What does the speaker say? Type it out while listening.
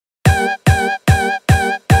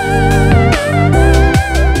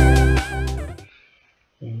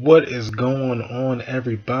What is going on,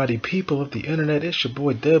 everybody, people of the internet? It's your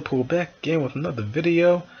boy Deadpool back again with another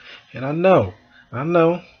video. And I know,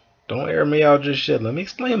 don't air me out just yet. Let me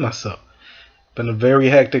explain myself. Been a very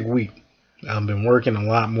hectic week. I've been working a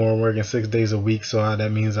lot more, working 6 days a week, so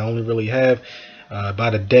that means I only really have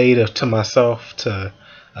about a day to myself to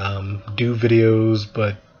do videos.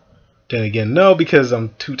 But then again, no, because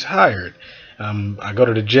I'm too tired. I go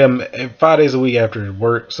to the gym 5 days a week after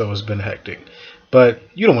work, so it's been hectic. But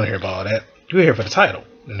you don't want to hear about all that. You're here for the title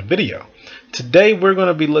and the video. Today we're going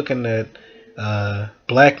to be looking at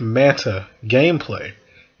Black Manta gameplay.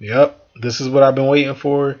 Yep, this is what I've been waiting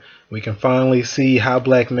for. We can finally see how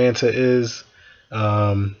Black Manta is.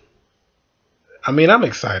 I'm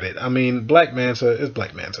excited. Black Manta is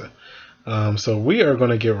Black Manta. So we are going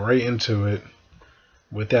to get right into it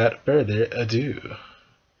without further ado.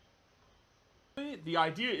 The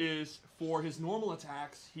idea is, for his normal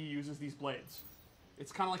attacks, he uses these blades.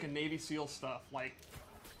 It's kind of like a Navy SEAL stuff, like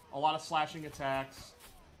a lot of slashing attacks.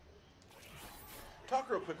 Talk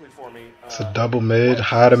real quickly for me. It's a double mid,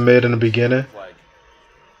 high to mid in the beginning. Like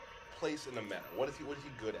place in the meta. What is he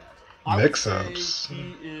good at? Mix-ups.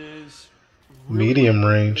 He is really medium good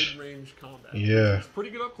at range. mid-range combat. Yeah. He's pretty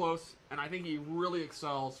good up close, and I think he really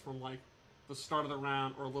excels from like the start of the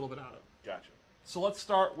round or a little bit out of it. Gotcha. So let's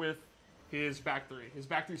start with his back three. His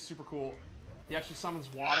back three is super cool. He actually summons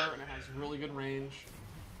water, and it has really good range.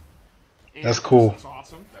 And that's cool. That's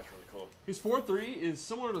awesome. That's really cool. His 4-3 is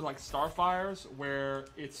similar to like Starfire's, where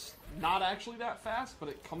it's not actually that fast, but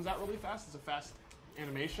it comes out really fast. It's a fast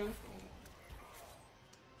animation.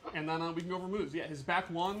 And then we can go over moves. Yeah, his back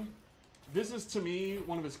one, this is to me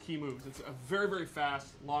one of his key moves. It's a very, very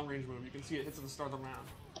fast, long-range move. You can see it hits at the start of the round.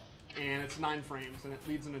 And it's 9 frames, and it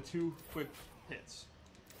leads into 2 quick hits.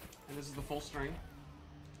 And this is the full string.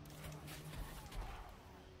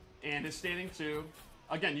 And his standing 2.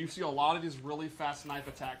 Again, you see a lot of these really fast knife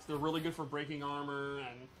attacks. They're really good for breaking armor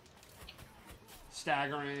and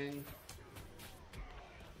staggering.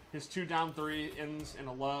 His 2 down 3 ends in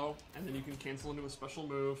a low, and then you can cancel into a special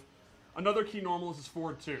move. Another key normal is his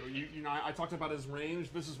forward 2. You know, I talked about his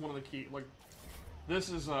range. This is one of the key. Like, this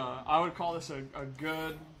is I would call this a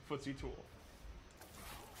good footsie tool.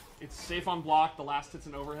 It's safe on block. The last hit's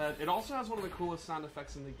an overhead. It also has one of the coolest sound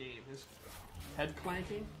effects in the game. His head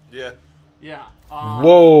clanking. Yeah. Yeah.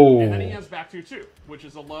 Whoa. And then he has back 2-2, which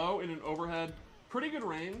is a low and an overhead. Pretty good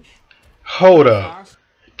range. Hold up.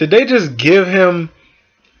 Did they just give him...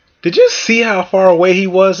 Did you see how far away he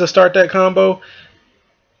was to start that combo?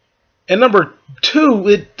 And number 2,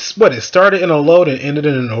 it started in a low and ended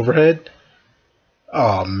in an overhead?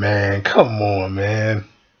 Oh, man. Come on, man.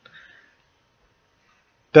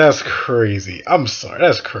 That's crazy. I'm sorry.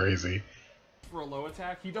 That's crazy. For a low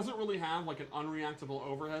attack, he doesn't really have like an unreactable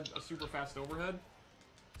overhead, a super fast overhead.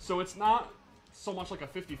 So it's not so much like a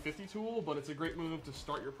 50-50 tool, but it's a great move to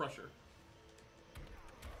start your pressure.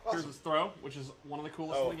 Awesome. Here's his throw, which is one of the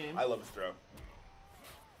coolest in the game. I love his throw.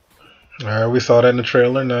 Alright, we saw that in the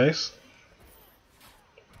trailer. Nice.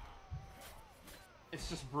 It's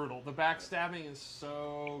just brutal. The backstabbing is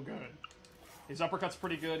so good. His uppercut's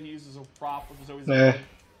pretty good. He uses a prop, which is always good.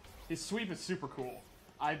 His sweep is super cool.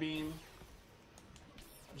 I-beam.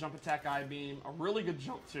 Jump attack I-beam. A really good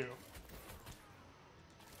jump, too.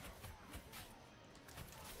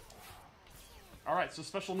 Alright, so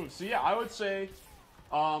special moves. So yeah, I would say,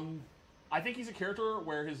 I think he's a character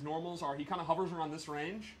where his normals are, he kind of hovers around this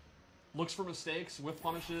range, looks for mistakes, whiff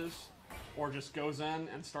punishes, or just goes in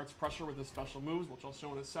and starts pressure with his special moves, which I'll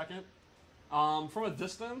show in a second. From a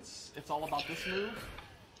distance, it's all about this move.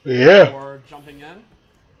 Yeah. Or jumping in.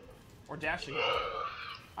 Or dashing in.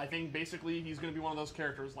 I think basically he's going to be one of those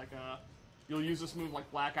characters, like you'll use this move like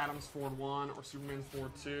Black Adam's forward 1 or Superman's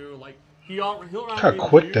forward 2. Like he'll how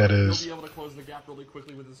quick that is. He'll be able to close the gap really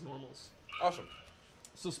quickly with his normals. Awesome.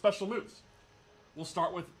 So special moves. We'll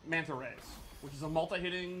start with Manta Rays, which is a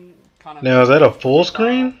multi-hitting kind of... Now, is that a full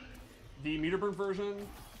screen? The meter burn version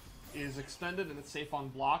is extended and it's safe on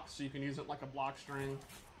block, so you can use it like a block string,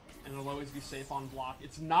 and it'll always be safe on block.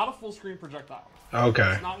 It's not a full screen projectile.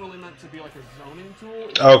 Okay. It's not really meant to be like a zoning tool.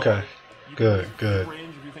 It's okay. Like Good.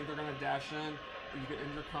 Range if you think they're going to dash in, or you can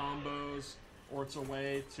end your combos, or it's a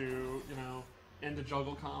way to, you know, end a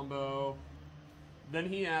juggle combo. Then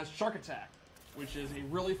he has Shark Attack, which is a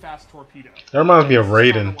really fast torpedo. That reminds me of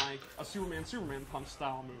Raiden. Like a Superman punch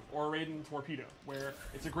style move, or a Raiden torpedo, where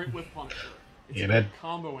it's a great whiff punisher. It's yeah,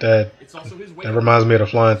 it's also his that reminds me of the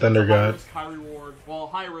Flying Thunder God. High reward,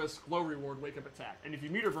 high risk, low reward, wake up attack. And if you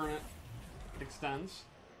meter burn it, it extends.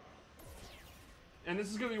 And this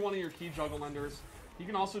is going to be one of your key juggle enders. You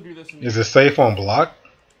can also do this. Is it safe on block?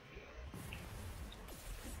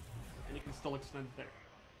 still extended there.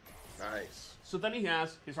 Nice. So then he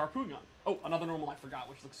has his harpoon gun. Oh, another normal I forgot,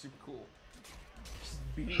 which looks super cool. Just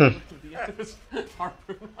beating him with the end of his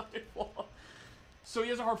harpoon rifle. So he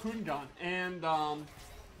has a harpoon gun, and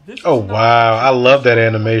this is Oh not wow, I love that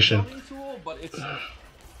animation. a tool, but it's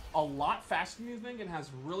a lot faster than you think and has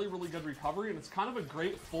really, really good recovery, and it's kind of a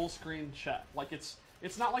great full screen check. Like it's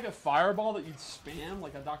not like a fireball that you'd spam,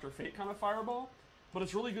 like a Dr. Fate kind of fireball, but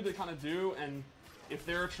it's really good to kind of do. And if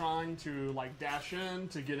they're trying to like dash in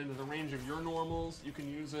to get into the range of your normals, you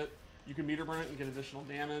can use it. You can meter burn it and get additional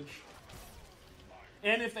damage.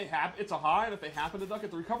 And if they have, it's a high, and if they happen to duck it,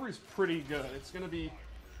 the recovery is pretty good. It's going to be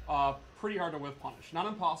pretty hard to whiff punish. Not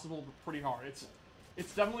impossible, but pretty hard. It's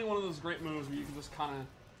definitely one of those great moves where you can just kind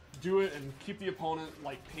of do it and keep the opponent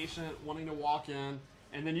like patient, wanting to walk in,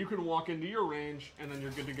 and then you can walk into your range, and then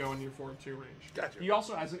you're good to go in your forward 2 range. Gotcha. He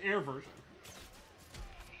also has an air version,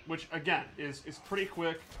 which again is pretty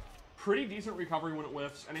quick, pretty decent recovery when it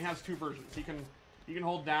whiffs, and he has 2 versions. He can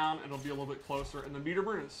hold down, and it'll be a little bit closer, and the meter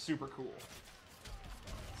burn is super cool.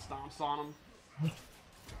 Stomps on him.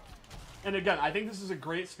 And again, I think this is a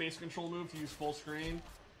great space control move to use full screen.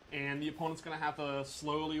 And the opponent's going to have to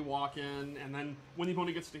slowly walk in, and then when the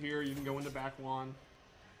opponent gets to here, you can go into back 1.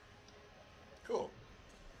 Cool.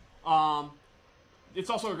 It's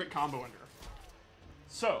also a great combo ender.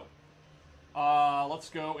 So, let's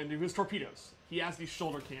go into his torpedoes. He has these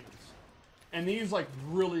shoulder cannons. And these, like,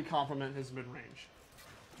 really complement his mid-range.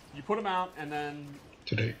 You put them out, and then...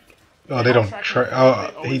 Today. Oh, they don't try.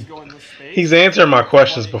 Oh, go in this space, he's answering my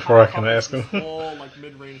questions before I can ask him. Full, like,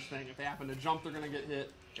 mid-range thing. If they happen to jump, they're going to get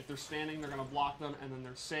hit. If they're standing, they're going to block them, and then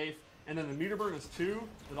they're safe. And then the meter burn is 2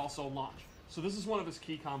 that also launch. So this is one of his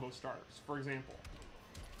key combo starters, for example.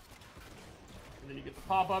 And then you get the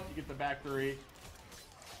pop-up, you get the back 3,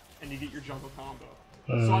 and you get your jumbo combo.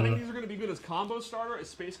 So I think these are going to be good as combo starter, as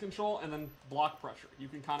space control, and then block pressure. You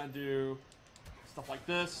can kind of do stuff like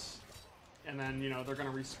this, and then, you know, they're going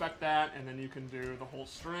to respect that, and then you can do the whole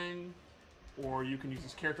string, or you can use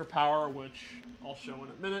his character power, which I'll show in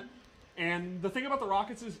a minute. And the thing about the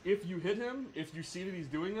rockets is, if you hit him, if you see that he's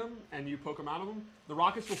doing them, and you poke him out of them, the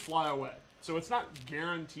rockets will fly away. So it's not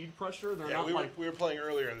guaranteed pressure. They're not we were playing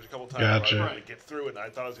earlier, and there's a couple times Gotcha. where I tried to get through it, and I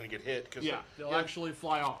thought I was going to get hit. Cause they'll actually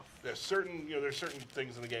fly off. There's certain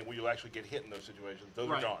things in the game where you'll actually get hit in those situations. Those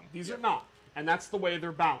are gone. These are not, and that's the way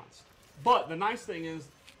they're balanced. But the nice thing is,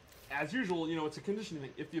 as usual, you know, it's a conditioning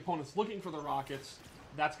thing. If the opponent's looking for the rockets,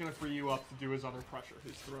 that's going to free you up to do his other pressure,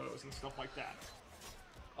 his throws, and stuff like that.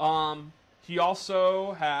 He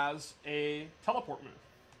also has a teleport move.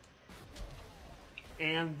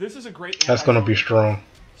 And this is a great... That's going to be strong.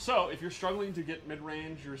 So, if you're struggling to get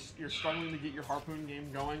mid-range, you're struggling to get your harpoon game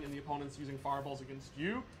going, and the opponent's using fireballs against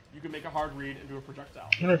you, you can make a hard read and do a projectile.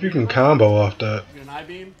 I wonder if you can combo off that. You get an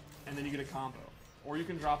I-beam, and then you get a combo. Or you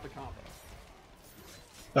can drop the combo.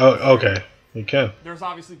 Oh, okay. You can. There's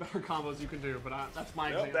obviously better combos you can do, but that's my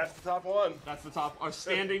example. That's the top one. That's the top. A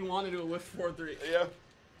standing one and do a lift 4-3. Yeah.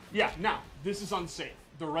 Yeah, now, this is unsafe.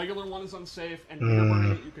 The regular one is unsafe, and meter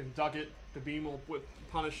burning it, you can duck it. The beam will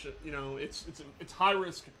punish it. You know, it's high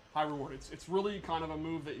risk, high reward. It's really kind of a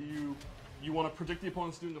move that you want to predict the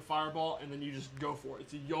opponent's doing the fireball, and then you just go for it.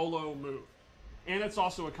 It's a YOLO move. And it's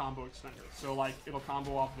also a combo extender. So, like, it'll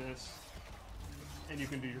combo off this, and you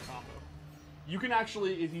can do your combo. You can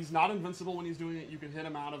actually, if he's not invincible when he's doing it, you can hit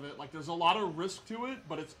him out of it. Like, there's a lot of risk to it,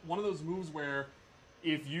 but it's one of those moves where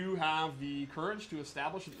if you have the courage to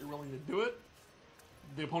establish that you're willing to do it,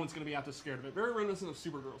 the opponent's going to be out to scared of it. Very reminiscent of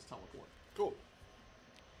Supergirl's teleport. Cool.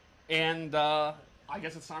 And I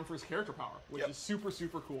guess it's time for his character power, which Yep. is super,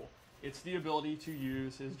 super cool. It's the ability to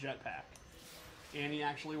use his jetpack. And he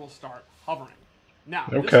actually will start hovering. Now,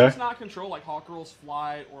 this does not control like Hawkgirl's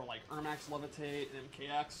Flight or like Ermax Levitate and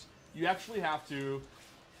MKX. You actually have to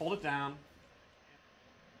hold it down.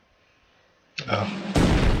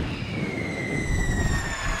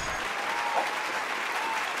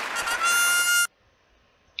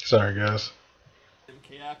 Sorry, guys.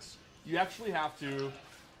 MKX. You actually have to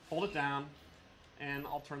hold it down, and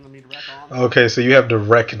I'll turn the meter back on. Okay, so you have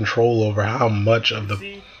direct control over how much of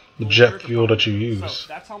the jet fuel that you use. So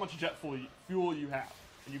that's how much jet fuel you have.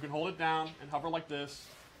 And you can hold it down and hover like this,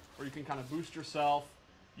 or you can kind of boost yourself.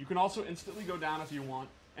 You can also instantly go down if you want.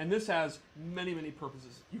 And this has many, many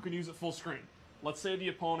purposes. You can use it full screen. Let's say the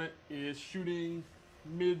opponent is shooting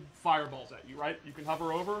mid-fireballs at you, right? You can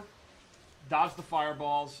hover over, dodge the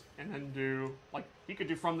fireballs, and then do, like, he could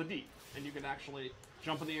do from the deep. And you can actually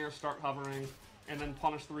jump in the air, start hovering, and then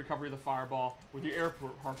punish the recovery of the fireball with your air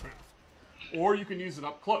harpoon. Or you can use it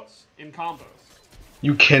up close, in combos.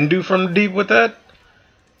 You can do from the deep with that?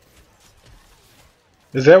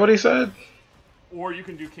 Is that what he said? Or you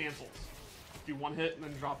can do cancels. Do one hit and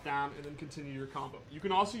then drop down and then continue your combo. You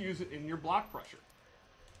can also use it in your block pressure.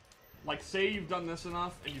 Like, say you've done this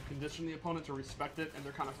enough and you've conditioned the opponent to respect it and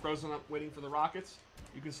they're kind of frozen up waiting for the rockets,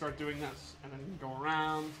 you can start doing this. And then you can go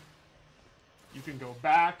around. You can go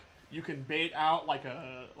back. You can bait out like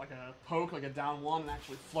a poke, like a down one, and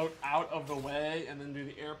actually float out of the way and then do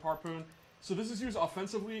the air harpoon. So this is used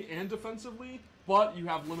offensively and defensively, but you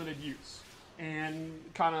have limited use. And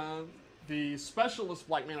kind of the specialist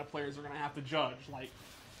Black Manta players are going to have to judge, like,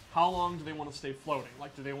 how long do they want to stay floating?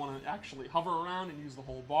 Like, do they want to actually hover around and use the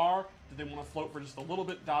whole bar? Do they want to float for just a little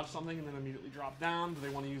bit, dodge something, and then immediately drop down? Do they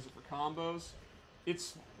want to use it for combos?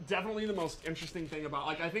 It's definitely the most interesting thing about,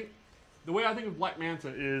 like, I think, the way I think of Black Manta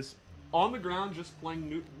is, on the ground, just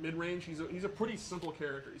playing mid-range, he's a pretty simple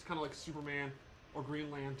character. He's kind of like Superman or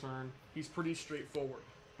Green Lantern. He's pretty straightforward.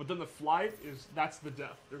 But then the flight that's the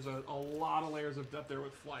depth. There's a lot of layers of depth there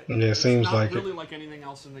with flight. Yeah, it seems not like really like anything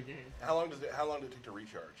else in the game. How long did it take to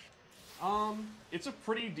recharge? It's a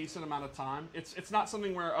pretty decent amount of time. It's not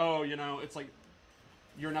something where, oh, you know, it's like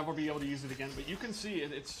you'll never be able to use it again. But you can see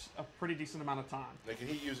it's a pretty decent amount of time. Like, can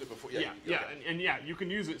he use it before? Yeah, and yeah, you can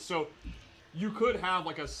use it. So you could have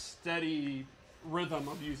like a steady rhythm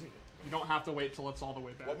of using it. You don't have to wait till it's all the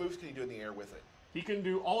way back. What moves can he do in the air with it? He can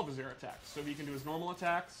do all of his air attacks. So he can do his normal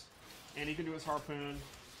attacks, and he can do his harpoon,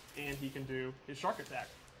 and he can do his shark attack.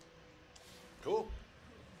 Cool.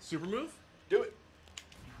 Super move? Do it.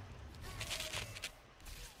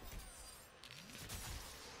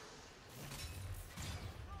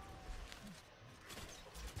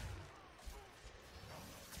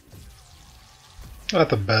 Not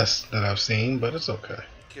the best that I've seen, but it's okay.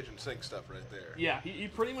 Kitchen sink stuff right there. Yeah, he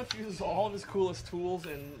pretty much uses all of his coolest tools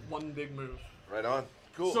in one big move. Right on.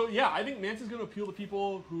 Cool. So yeah, I think Manta's going to appeal to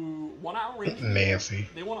people who want to outrange Nancy.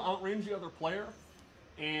 They want to outrange the other player,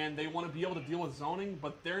 and they want to be able to deal with zoning,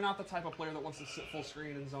 but they're not the type of player that wants to sit full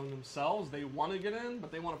screen and zone themselves. They want to get in,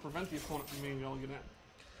 but they want to prevent the opponent from being able to get in.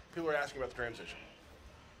 People are asking about the transition.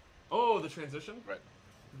 Oh, the transition? Right.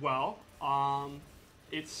 Well,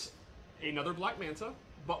 it's another Black Manta,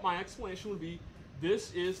 but my explanation would be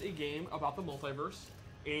this is a game about the multiverse,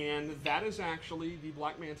 and that is actually the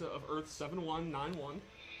Black Manta of Earth 7191,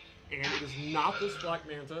 and it is not this Black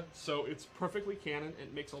Manta, so it's perfectly canon.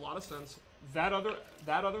 It makes a lot of sense. That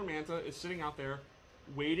other Manta is sitting out there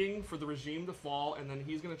waiting for the regime to fall, and then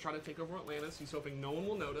he's going to try to take over Atlantis. He's hoping no one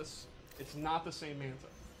will notice. It's not the same Manta.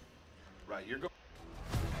 Right, you're going.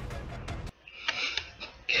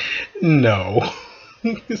 No.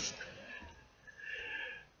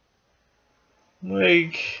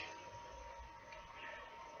 Like,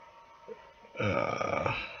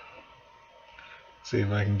 see if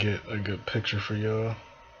I can get a good picture for y'all.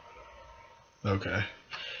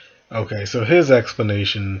 Okay, so his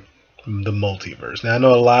explanation, the multiverse. Now, I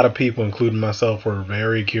know a lot of people, including myself, were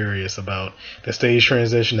very curious about the stage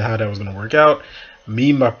transition and how that was going to work out.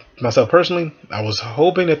 Myself personally, I was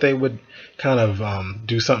hoping that they would kind of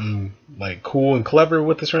do something like cool and clever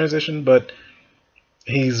with this transition, but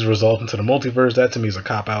he's resolved into the multiverse. That to me is a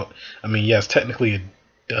cop-out. I mean, yes, technically it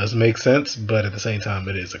does make sense, but at the same time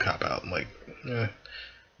it is a cop-out. Like,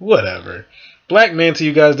 whatever. Black Manta,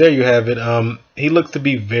 you guys, there you have it. He looks to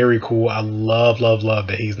be very cool. I love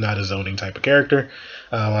that he's not a zoning type of character.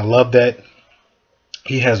 I love that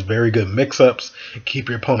he has very good mix-ups. Keep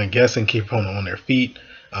your opponent guessing, keep your opponent on their feet,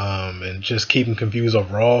 and just keep them confused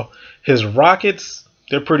overall. His rockets,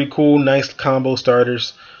 they're pretty cool. Nice combo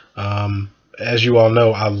starters. As you all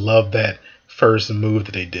know, I love that first move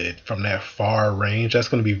that they did from that far range. That's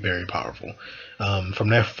going to be very powerful. From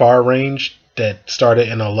that far range that started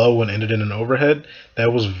in a low and ended in an overhead,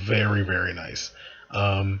 that was very, very nice.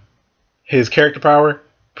 His character power,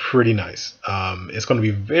 pretty nice. It's going to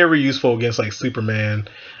be very useful against like Superman,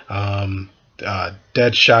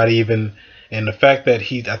 Deadshot even. And the fact that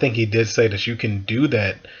I think he did say that you can do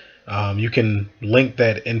that, you can link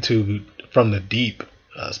that into from the deep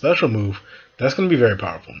special move. That's going to be very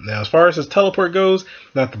powerful. Now, as far as his teleport goes,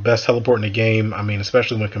 not the best teleport in the game. I mean,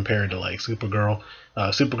 especially when compared to like Supergirl.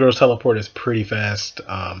 Supergirl's teleport is pretty fast.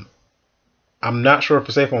 I'm not sure if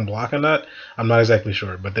it's safe on block or not. I'm not exactly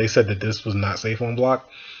sure, but they said that this was not safe on block.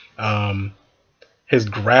 His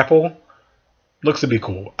grapple looks to be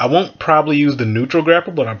cool. I won't probably use the neutral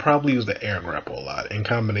grapple, but I'll probably use the air grapple a lot in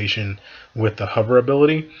combination with the hover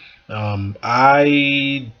ability.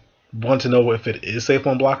 I want to know if it is safe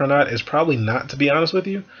on block or not. It's probably not, to be honest with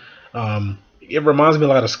you. It reminds me a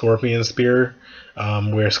lot of Scorpion Spear,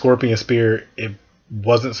 where Scorpion Spear, it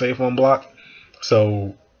wasn't safe on block.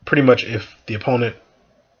 So pretty much if the opponent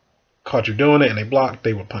caught you doing it and they blocked,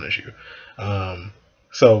 they would punish you.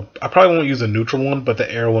 So I probably won't use a neutral one, but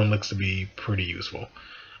the air one looks to be pretty useful.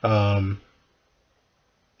 And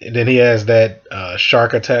then he has that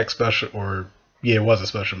shark attack special, or yeah, it was a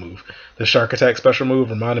special move. The shark attack special move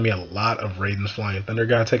reminded me a lot of Raiden's Flying Thunder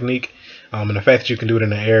guy technique, and the fact that you can do it in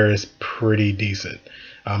the air is pretty decent.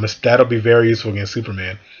 That'll be very useful against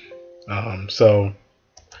Superman. So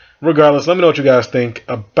regardless, let me know what you guys think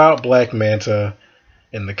about Black Manta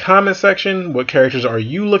in the comment section. What characters are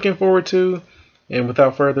you looking forward to? And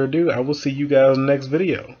without further ado, I will see you guys in the next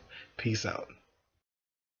video. Peace out.